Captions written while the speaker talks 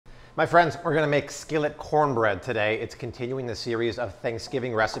My friends, we're gonna make skillet cornbread today. It's continuing the series of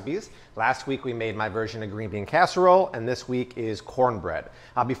Thanksgiving recipes. Last week we made my version of green bean casserole, and this week is cornbread.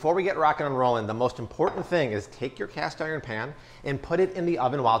 Before we get rocking and rolling, the most important thing is take your cast iron pan and put it in the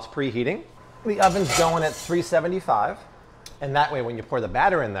oven while it's preheating. The oven's going at 375, and that way when you pour the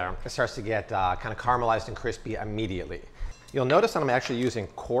batter in there, it starts to get kind of caramelized and crispy immediately. You'll notice that I'm actually using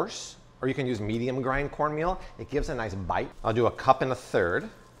coarse, or you can use medium grind cornmeal. It gives a nice bite. I'll do 1.33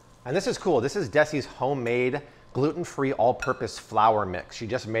 cups. And this is cool. This is Desi's homemade gluten-free all-purpose flour mix. She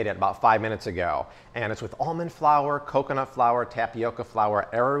just made it about 5 minutes ago. And it's with almond flour, coconut flour, tapioca flour,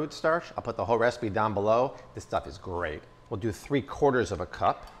 arrowroot starch. I'll put the whole recipe down below. This stuff is great. We'll do 3/4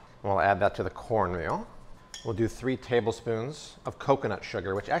 cup. And we'll add that to the cornmeal. We'll do 3 tablespoons of coconut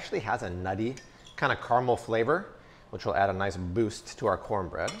sugar, which actually has a nutty kind of caramel flavor, which will add a nice boost to our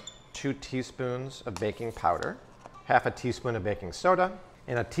cornbread. 2 teaspoons of baking powder, 1/2 teaspoon of baking soda,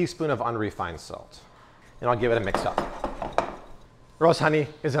 and 1 teaspoon of unrefined salt. And I'll give it a mix up. Rose Honey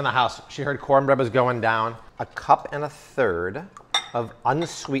is in the house. She heard cornbread was going down. 1.33 cups of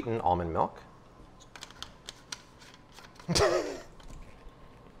unsweetened almond milk.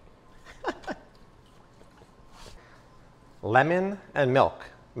 Lemon and milk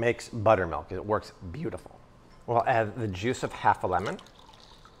makes buttermilk. It works beautiful. We'll add the juice of 1/2 lemon.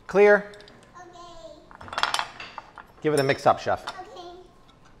 Clear. Okay. Give it a mix up, chef. Okay.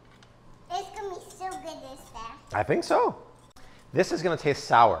 It's gonna be so good this time. I think so. This is gonna taste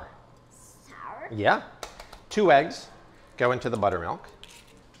sour. Sour? Yeah. 2 eggs go into the buttermilk.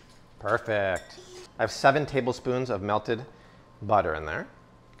 Perfect. I have 7 tablespoons of melted butter in there.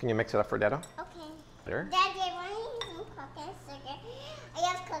 Can you mix it up for Dado? Okay. Butter. Daddy, why don't you use some cooking sugar? I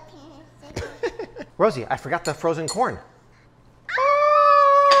have cooking sugar. Rosie, I forgot the frozen corn.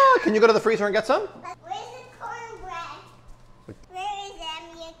 Ah, can you go to the freezer and get some? Where's the cornbread? Where is it?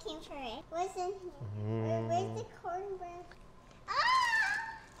 I'm looking for it. Where's in here? Where's the cornbread? Ah!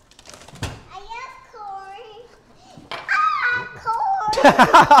 I have corn. Ah,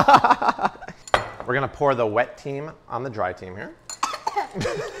 corn! We're gonna pour the wet team on the dry team here. I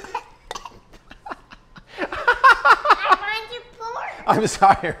want to pour. I'm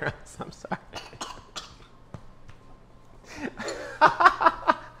sorry, Rose, I'm sorry.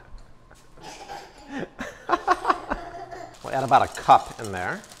 We'll add about 1 cup in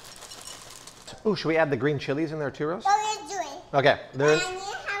there. Ooh, should we add the green chilies in there too, Rose? So let's do it. Okay. I need to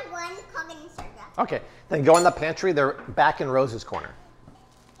have 1 cooking sugar. Okay, then go in the pantry. They're back in Rose's corner.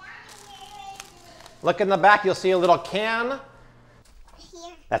 Look in the back, you'll see a little can.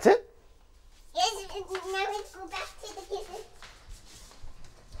 Here. That's it? Yes, now let's go back to the kitchen.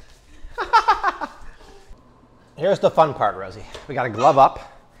 Here's the fun part, Rosie. We got to glove up.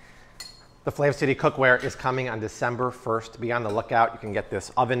 The Flav City Cookware is coming on December 1st. Be on the lookout. You can get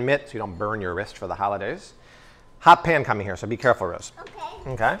this oven mitt so you don't burn your wrist for the holidays. Hot pan coming here, so be careful, Rose. Okay.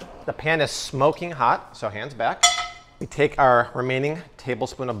 Okay. The pan is smoking hot, so hands back. We take our remaining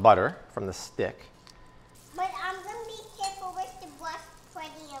tablespoon of butter from the stick. But I'm going to be careful with the brush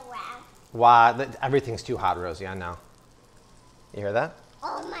spreading around. Wow, everything's too hot, Rosie, I know. You hear that?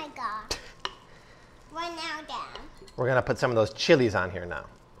 Oh my God. We're now down. We're gonna put some of those chilies on here now.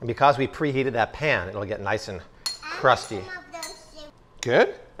 And because we preheated that pan, it'll get nice and crusty. Some of those.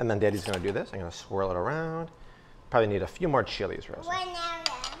 Good. And then Daddy's gonna do this. I'm gonna swirl it around. Probably need a few more chilies, Rosie. We're now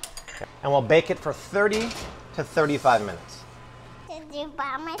down. Okay. And we'll bake it for 30 to 35 minutes. To do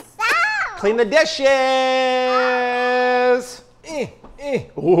by myself. Clean the dishes!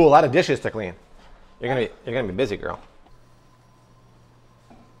 Ooh, a lot of dishes to clean. You're gonna be busy, girl.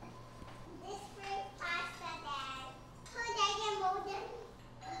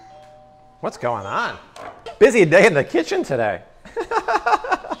 What's going on? Busy day in the kitchen today.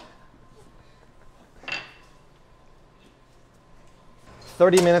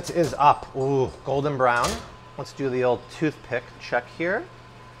 30 minutes is up. Ooh, golden brown. Let's do the old toothpick check here.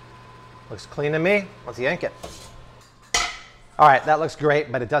 Looks clean to me. Let's yank it. All right, that looks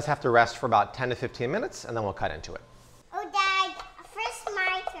great, but it does have to rest for about 10 to 15 minutes, and then we'll cut into it. Oh, Dad, first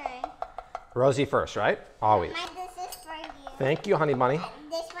my turn. Rosie first, right? Always. This is for you. Thank you, honey bunny.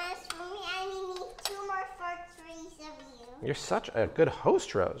 This one's for me, and we need 2 more forks for each of you. You're such a good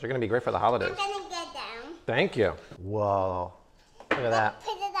host, Rose. You're gonna be great for the holidays. I'm gonna get down. Thank you. Whoa, look at that.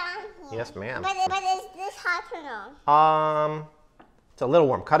 Put it on here. Yes, ma'am. But is this hot or no? It's a little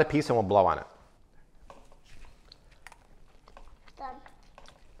warm. Cut a piece and we'll blow on it.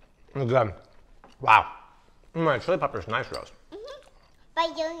 Done. Good. Wow. Chili pepper's nice, Rose.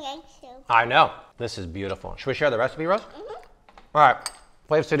 But you like too. I know. This is beautiful. Should we share the recipe, Rose? All right.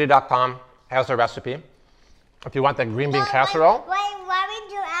 FlavCity.com has a recipe. If you want that green bean casserole. Why we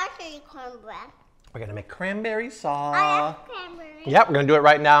do like to eat cornbread. We're gonna make cranberry sauce. I love cranberry. Yep, we're gonna do it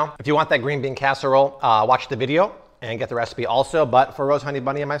right now. If you want that green bean casserole, watch the video and get the recipe also. But for Rose, Honey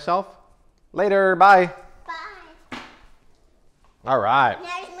Bunny, and myself, later, bye. Bye. All right. Now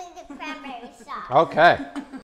just make the cranberry sauce. Okay.